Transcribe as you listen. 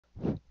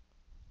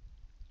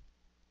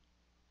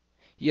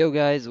Yo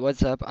guys,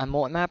 what's up? I'm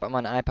moltenmap. I'm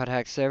on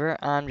ipodhacks server.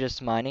 I'm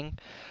just mining.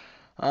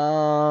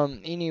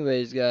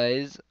 Anyways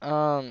guys,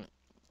 I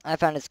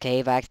found this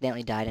cave. I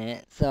accidentally died in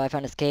it. So I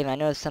found this cave and I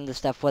noticed some of the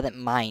stuff wasn't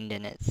mined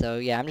in it. So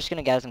yeah, I'm just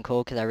gonna gather some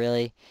coal because I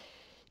really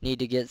need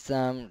to get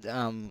some,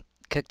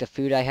 cook the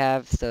food I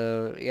have.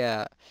 So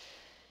yeah.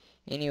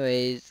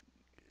 Anyways,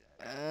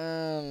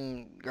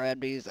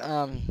 grab these,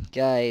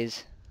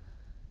 guys.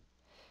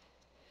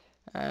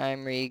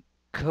 I'm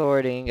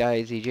recording,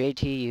 guys.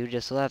 EJT, you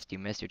just left. You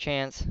missed your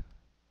chance.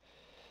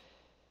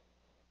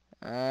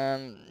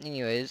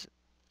 Anyways.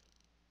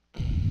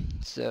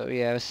 So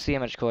yeah, let's see how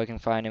much coal I can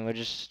find, and we'll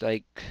just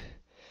like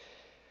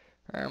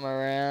roam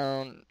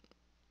around.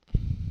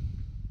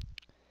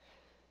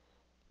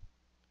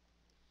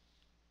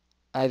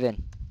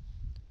 Ivan,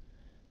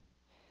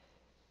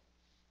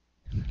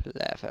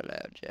 laugh out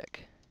loud,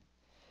 Jack.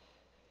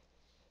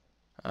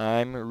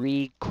 I'm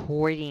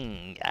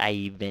recording,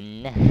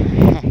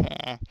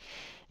 Ivan.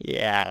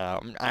 Yeah,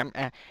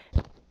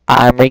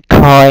 I'm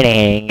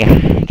recording.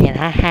 Can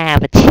I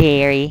have a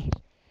cherry?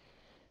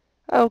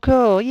 Oh,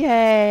 cool!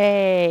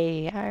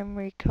 Yay! I'm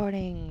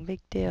recording. Big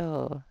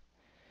deal.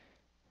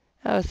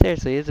 Oh,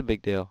 seriously, it's a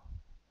big deal.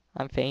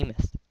 I'm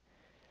famous.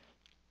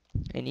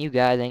 And you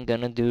guys ain't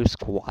gonna do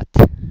squat.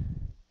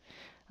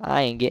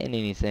 I ain't getting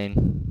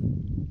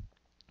anything.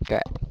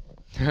 Crap.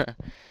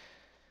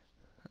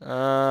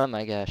 Oh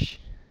my gosh.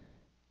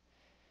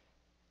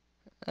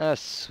 Oh,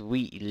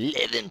 sweet.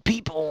 11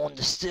 people on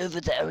the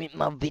server that are in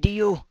my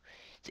video.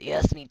 They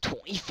asked me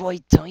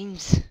 25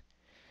 times.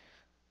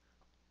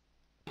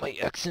 My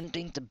accent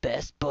ain't the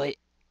best, but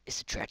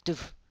it's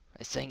attractive,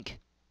 I think.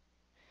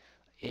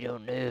 I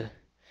don't know.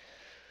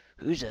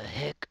 Who the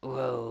heck?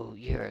 Whoa,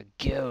 you're a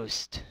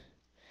ghost.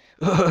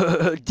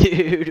 Whoa,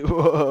 dude,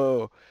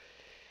 whoa.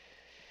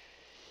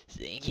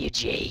 Thank you,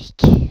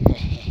 Jake.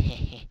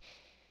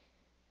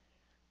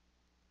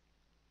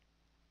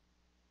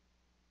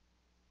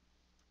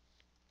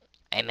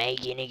 Am I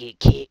gonna get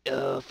kicked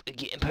off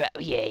again?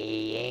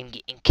 Yeah, I'm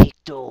getting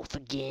kicked off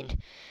again.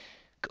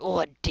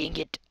 God dang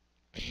it.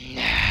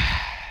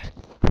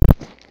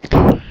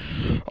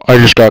 I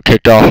just got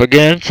kicked off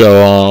again,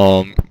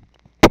 so,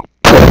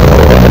 Can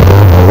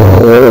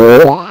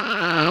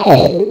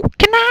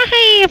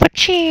I have a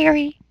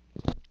cherry?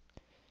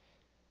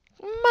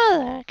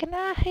 Mother, can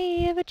I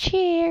have a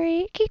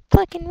cherry? Keep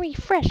clicking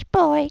refresh,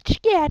 boy.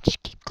 Yeah,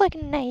 just keep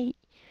clicking that.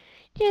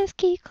 Just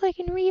keep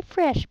clicking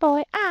refresh,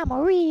 boy. I'm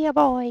a real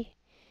boy.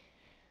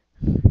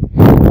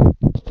 I'm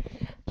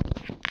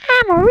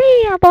a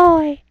real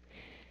boy.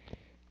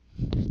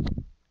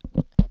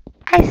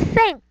 I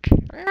think.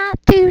 Not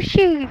too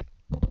sure.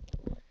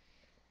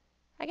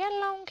 I got a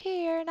long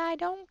hair and I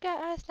don't got.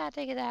 Let's not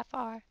take it that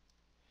far.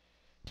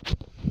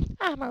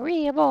 I'm a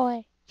real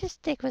boy. Just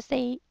stick with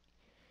it.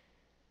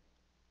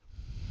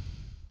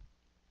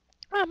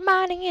 I'm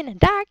mining in a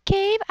dark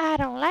cave. I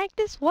don't like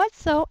this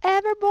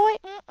whatsoever, boy.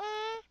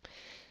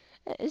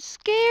 It's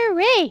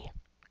scary.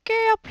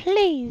 Girl,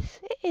 please.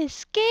 It is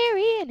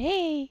scary and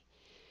hey.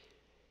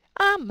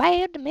 I'm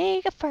mad to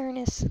make a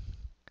furnace.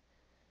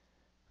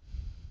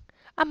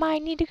 I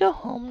might need to go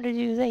home to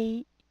do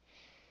that.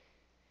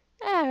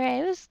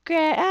 Alright, let's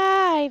grab.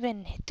 I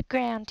even hit the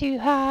ground too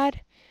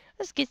hard.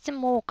 Let's get some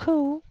more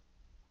coal.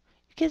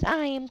 Because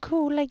I am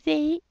cool like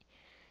that.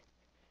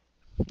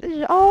 This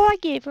is all I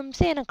get from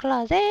Santa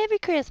Claus every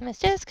Christmas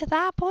just 'cause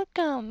I put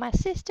gum in my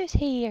sister's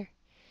hair.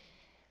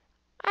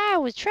 I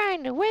was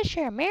trying to wish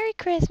her a Merry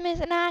Christmas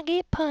and I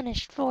get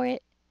punished for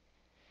it.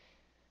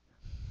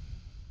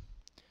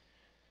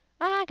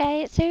 I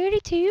got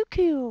 32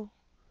 cool.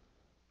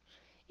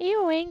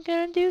 You ain't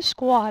gonna do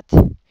squat.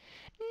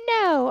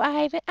 No,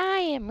 Ivan, I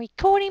am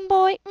recording,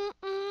 boy.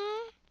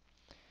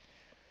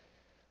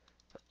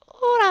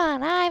 Hold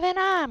on, Ivan,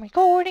 I'm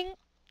recording.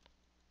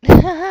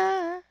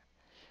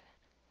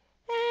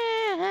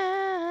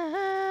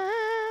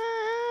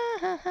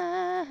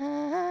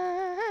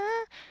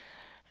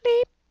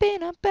 Leap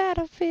in a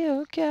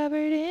battlefield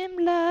covered in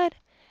blood,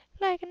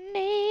 like a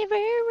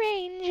Navy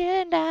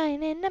Ranger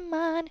dying in the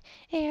mud.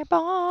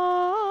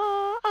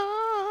 Airborne.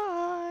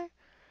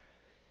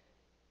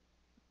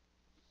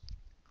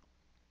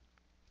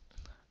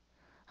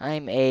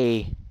 I'm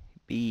A,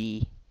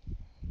 B.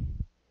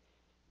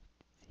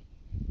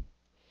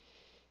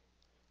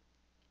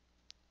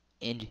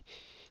 And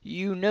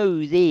you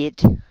know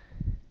that.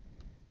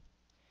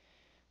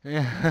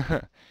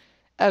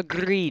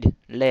 Agreed,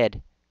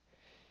 lad.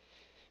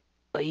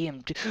 I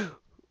am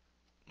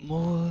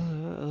more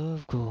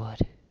of God.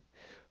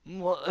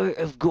 More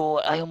of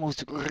God. I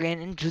almost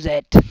ran into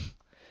that.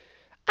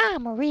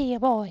 I'm a real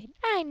boy.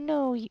 I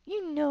know you.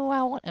 You know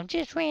I want. I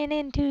just ran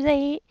into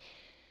that.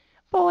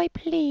 Boy,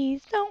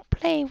 please don't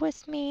play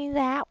with me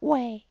that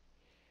way.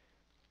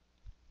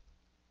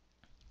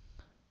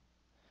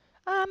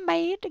 I'm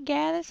made to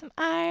gather some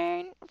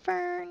iron,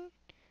 fern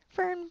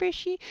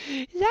bushy.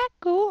 Is that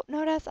cool?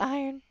 No, that's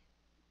iron.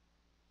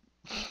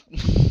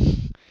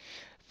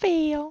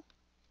 Fail.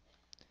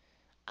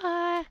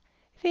 I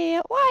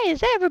Phil, why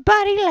is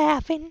everybody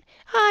laughing?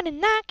 I did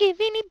not give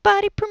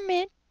anybody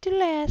permit to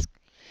ask.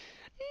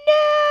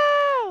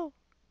 No!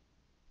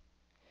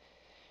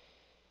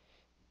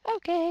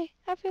 Okay,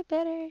 I feel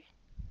better.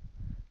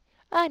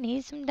 I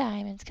need some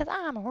diamonds, 'cause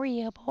I'm a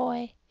real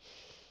boy.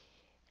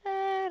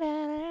 Dun,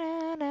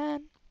 dun,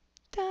 dun,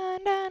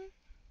 dun, dun.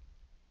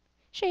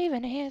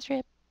 Shaving his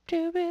rip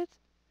to bits.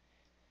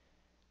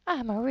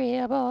 I'm a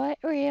real boy,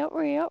 real,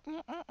 real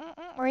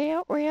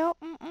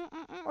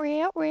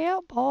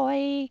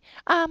boy.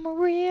 I'm a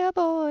real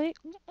boy.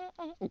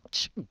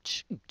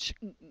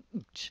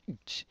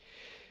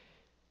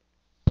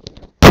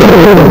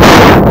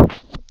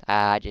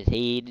 I just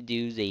hate to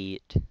do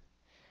it.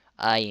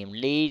 I am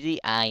lazy,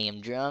 I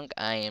am drunk,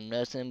 I am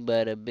nothing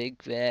but a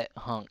big fat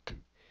hunk.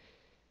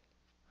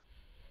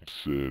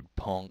 Said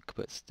punk,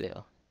 but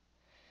still.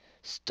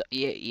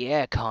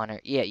 Yeah, Connor.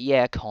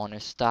 Yeah, Connor,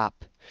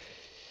 stop.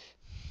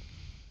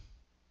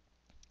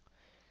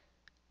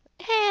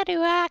 How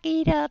do I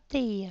get up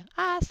there?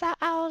 I thought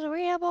I was a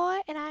real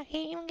boy and I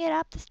can't even get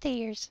up the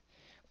stairs.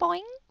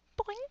 Boing,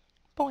 boing,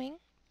 boing,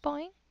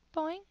 boing,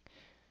 boing,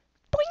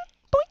 boing,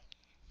 boing,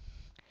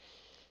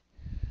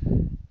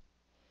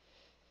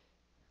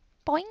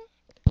 boing,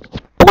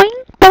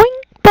 boing, boing,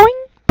 boing,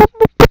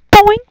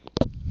 boing.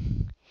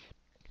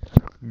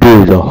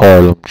 Do the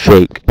Harlem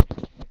Shake.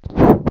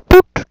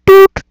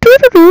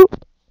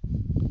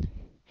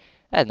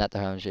 That's not the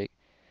Harlem Shake.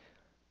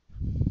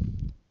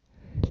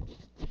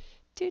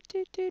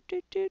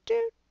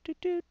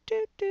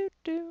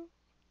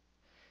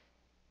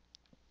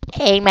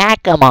 Hey,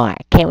 Macklemore,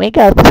 can we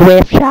go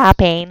thrift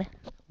shopping?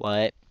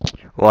 What?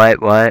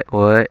 What?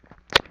 What?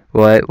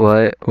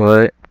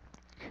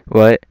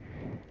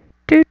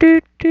 Doot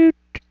doot doot.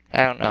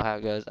 I don't know how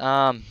it goes.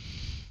 I'm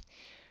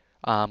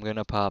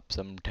gonna pop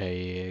some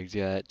tags.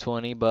 Got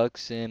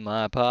 $20 in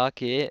my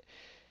pocket.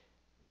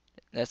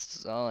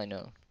 That's all I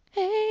know.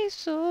 Hey,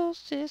 soul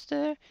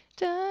sister,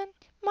 done.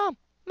 Mom,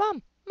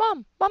 mommy,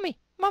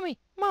 mom,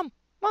 mom.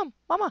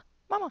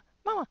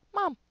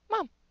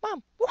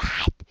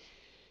 What?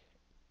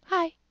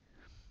 Hi.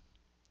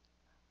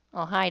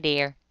 Oh, hi,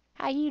 dear.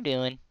 How you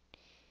doing?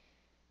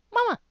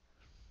 Mama.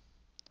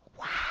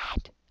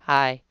 What?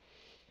 Hi.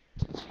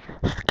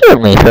 Excuse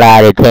me,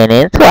 flight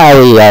attendants.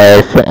 While we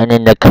are sitting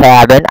in the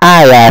cabin,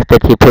 I ask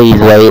that you please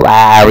wait while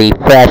I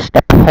refresh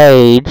the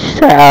page.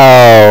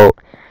 So,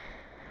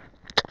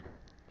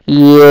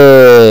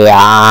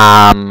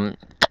 yeah,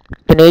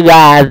 can you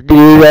guys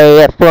do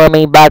that for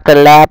me?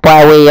 Buckle up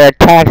while we are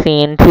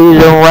taxiing to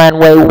the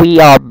runway. We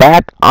are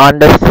back on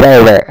the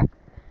server.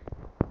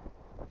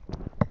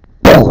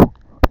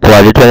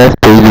 Flight attendants,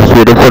 please be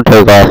seated for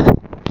takeoff.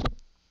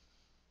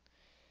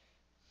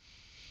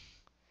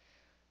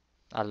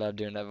 I love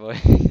doing that voice.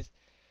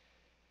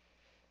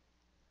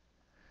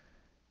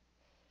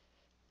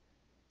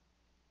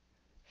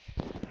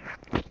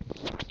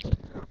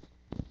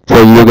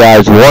 For you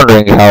guys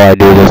wondering how I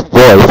do this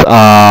voice,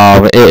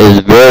 it is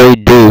very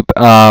deep.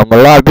 A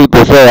lot of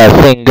people say I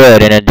sing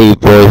good in a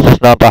deep voice.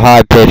 It's not the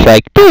high pitch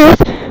like this.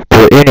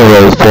 But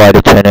anyways, flight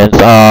attendants,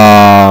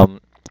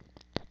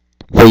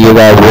 for you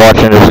guys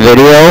watching this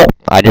video,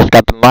 I just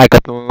got the mic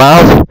up in my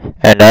mouth,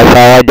 and that's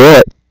how I do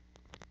it.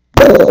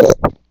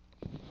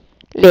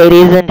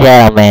 Ladies and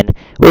gentlemen,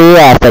 we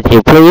ask that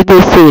you please be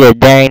seated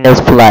during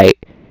this flight.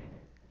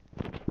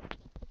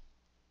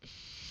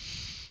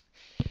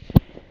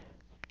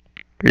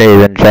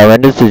 Ladies and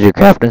gentlemen, this is your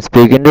captain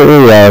speaking.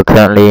 We are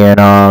currently in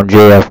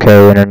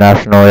JFK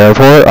International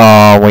Airport.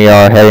 We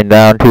are heading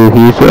down to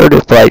Heathrow.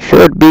 This flight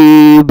should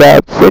be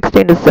about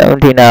 16 to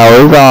 17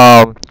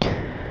 hours.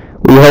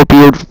 We hope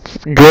you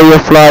enjoy your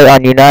flight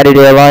on United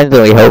Airlines,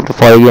 and we hope to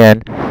fly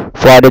again.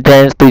 Flight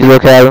attendants, please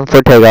look cabin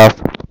for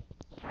takeoff.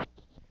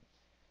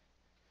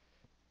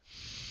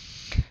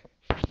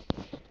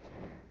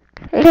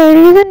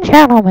 Ladies and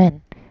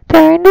gentlemen,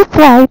 during the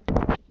flight.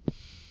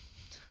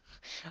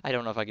 I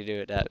don't know if I could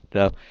do it that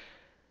though.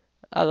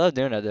 I love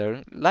doing that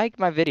though. Like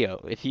my video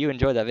if you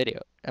enjoyed that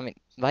video. I mean,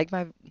 oh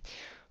my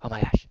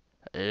gosh.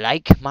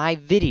 Like my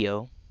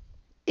video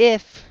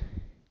if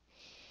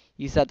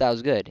you thought that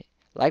was good.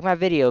 Like my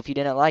video if you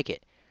didn't like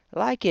it.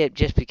 Like it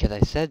just because I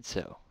said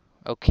so.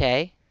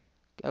 Okay?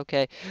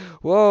 Okay.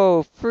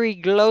 Whoa,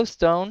 free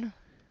glowstone.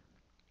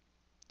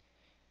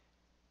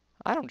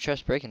 I don't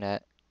trust breaking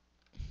that.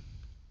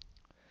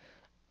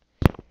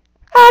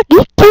 I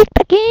get kicked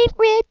again,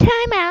 red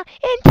timeout,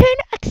 and turn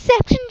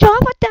exceptions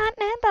off with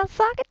 .NET, the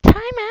socket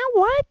timeout,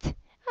 what?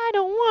 I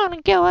don't want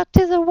to go up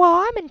to the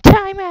wall, I'm in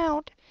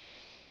timeout.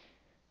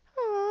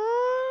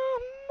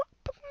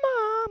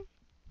 Mom.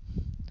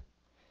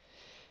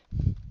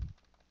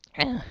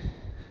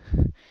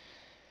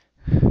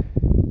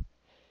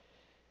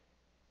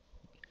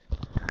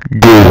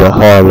 Do the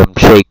Harlem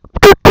Shake.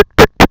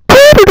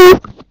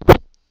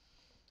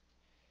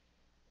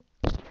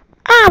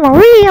 I'm a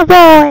real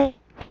boy.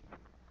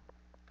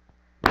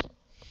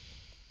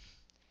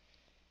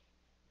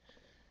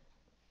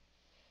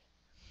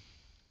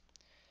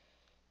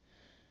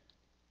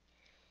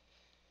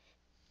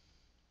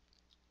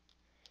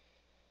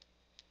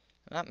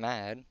 Not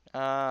mad.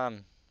 I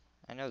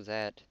know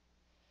that.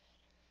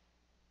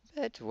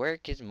 But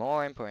work is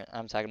more important.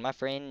 I'm talking to my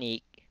friend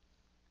Nick.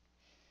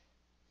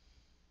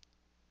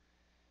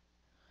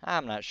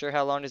 I'm not sure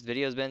how long this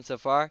video's been so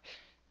far.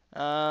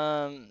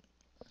 Um,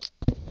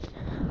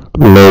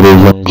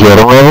 Ladies and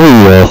gentlemen,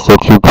 we ask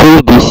that you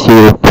please be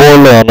seated for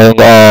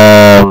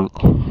landing.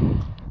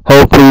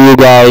 Hopefully you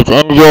guys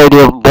enjoyed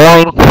your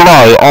boring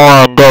flight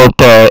on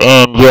Delta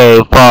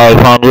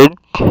NJ500.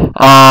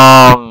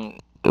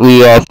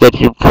 We ask that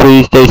you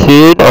please stay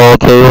seated. All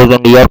tables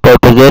in the upright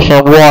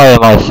position. Why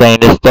am I saying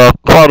this stuff?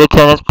 Flight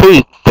attendants,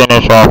 please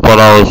finish off what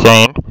I was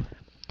saying.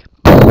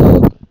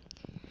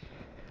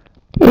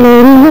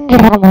 Ladies and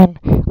gentlemen,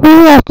 we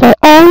ask that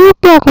all you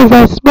duckers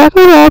are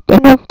snuggled up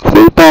in a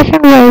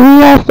free-fashion way.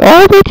 We ask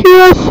all that you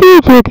are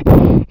seated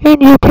in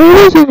your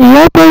tables in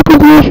the upright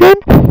position.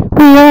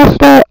 We ask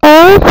that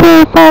all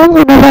cell phones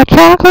and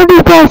electronic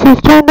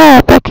devices turned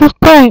off at this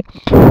point.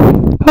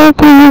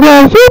 Hopefully you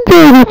guys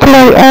enjoy the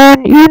flight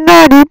on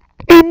United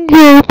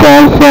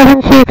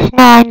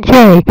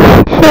NJ5769J.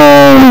 So,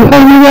 we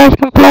hope you guys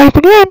can fly us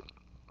again.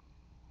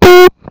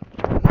 Boop.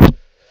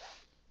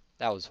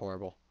 that was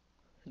horrible.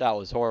 That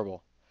was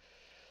horrible.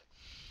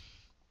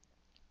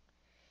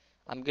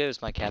 I'm good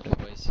with my captain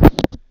voice.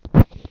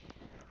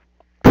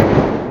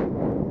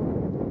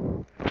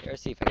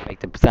 Let's see if I can make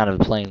the sound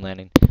of a plane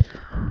landing.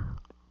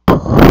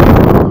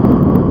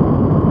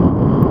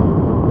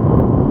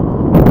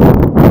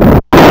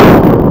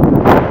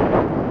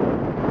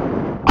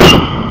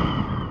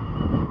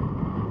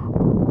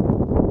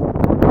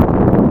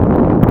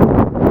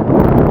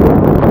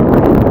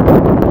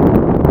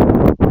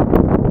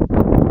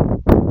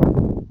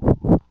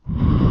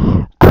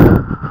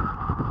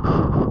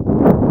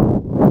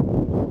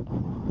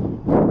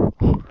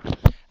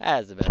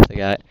 That's the best I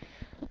got.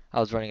 I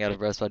was running out of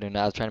breath, so I do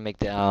not. I was trying to make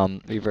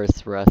the reverse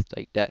thrust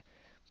like that.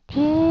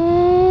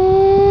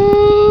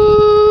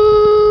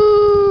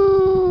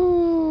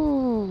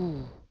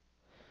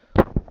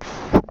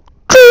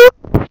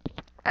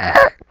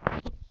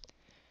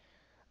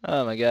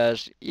 Oh my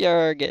gosh,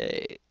 you're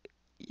gay.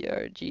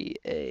 You're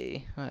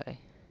G-A. Hi.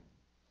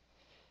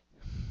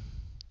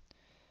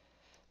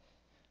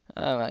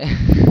 Oh my.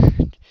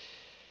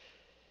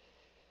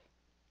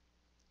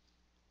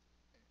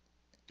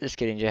 Just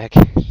kidding, Jack.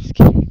 Just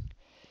kidding.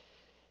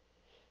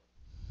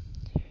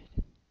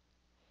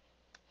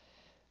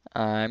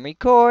 I'm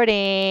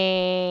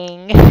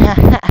recording.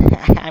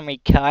 I'm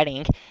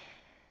recording.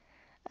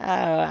 Oh,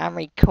 I'm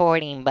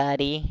recording,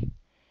 buddy.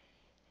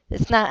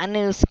 It's not a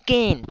new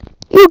skin.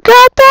 You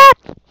got that?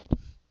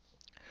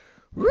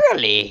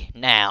 Really?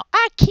 Now,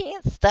 I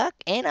can't stuck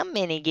in a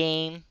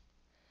minigame.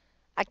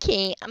 I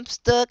can't. I'm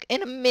stuck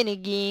in a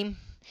minigame.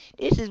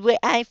 This is where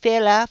I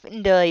fell off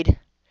and died.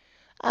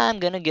 I'm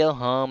gonna go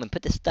home and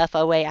put the stuff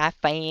away I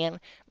found.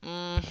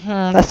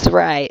 That's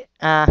right.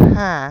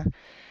 Uh-huh.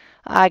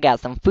 I got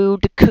some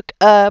food to cook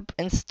up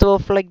and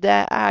stuff like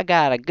that. I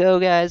gotta go,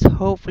 guys.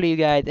 Hopefully you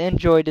guys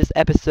enjoyed this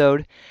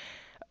episode.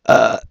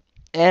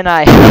 And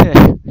I...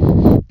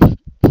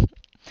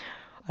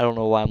 I don't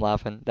know why I'm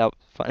laughing. That was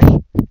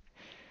funny.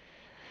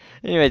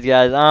 Anyways,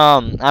 guys,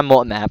 I'm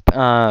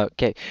moltenmap.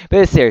 Okay,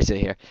 but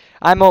seriously here,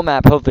 I'm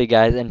moltenmap. Hopefully, you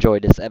guys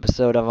enjoyed this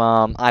episode of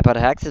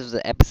ipodhacks. This is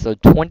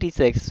episode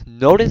 26.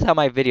 Notice how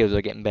my videos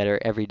are getting better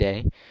every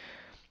day.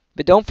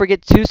 But don't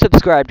forget to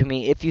subscribe to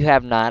me if you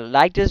have not.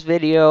 Like this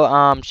video.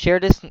 Share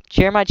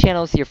my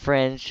channel with your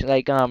friends.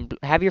 Like,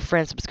 have your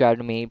friends subscribe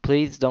to me.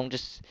 Please don't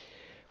just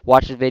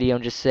watch the video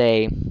and just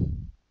say,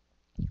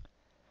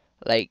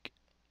 like,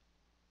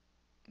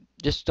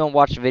 just don't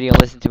watch the video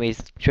and listen to me.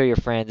 Show your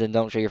friends and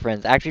don't show your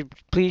friends. Actually,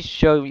 please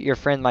show your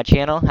friends my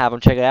channel. Have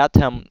them check it out.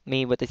 Tell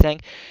me what they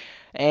think.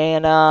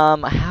 And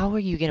how are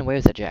you getting away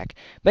with that, Jack?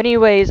 But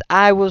anyways,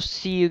 I will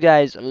see you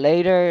guys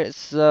later.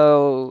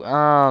 So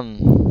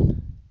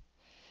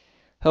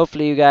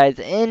hopefully you guys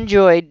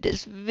enjoyed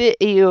this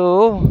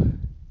video.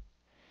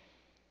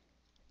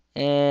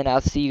 And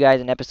I'll see you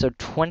guys in episode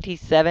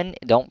 27.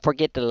 Don't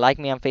forget to like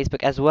me on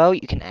Facebook as well.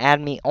 You can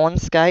add me on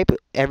Skype.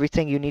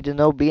 Everything you need to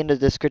know be in the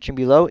description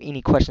below.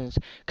 Any questions,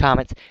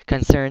 comments,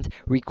 concerns,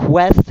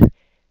 requests,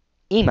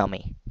 email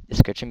me.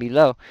 Description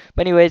below.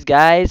 But anyways,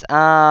 guys,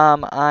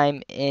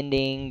 I'm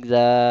ending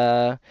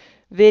the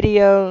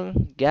video.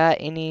 Got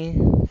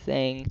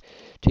anything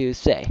to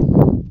say?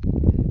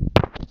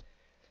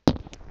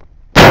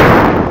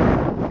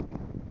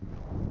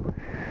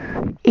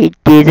 It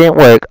didn't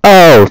work.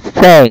 Oh,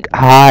 thank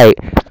hi.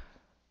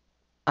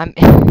 I'm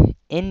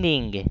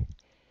ending,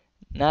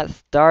 not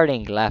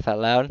starting. Laugh out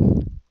loud.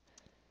 Does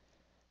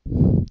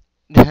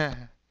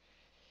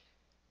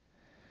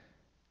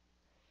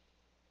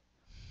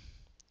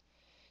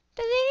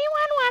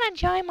anyone want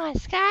to join my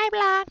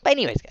skyblock? But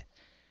anyways, guys,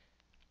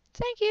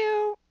 Thank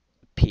you.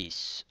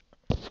 peace.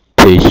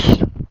 Peace.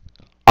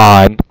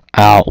 I'm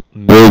out.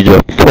 May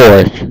the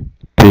force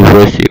be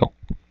with you.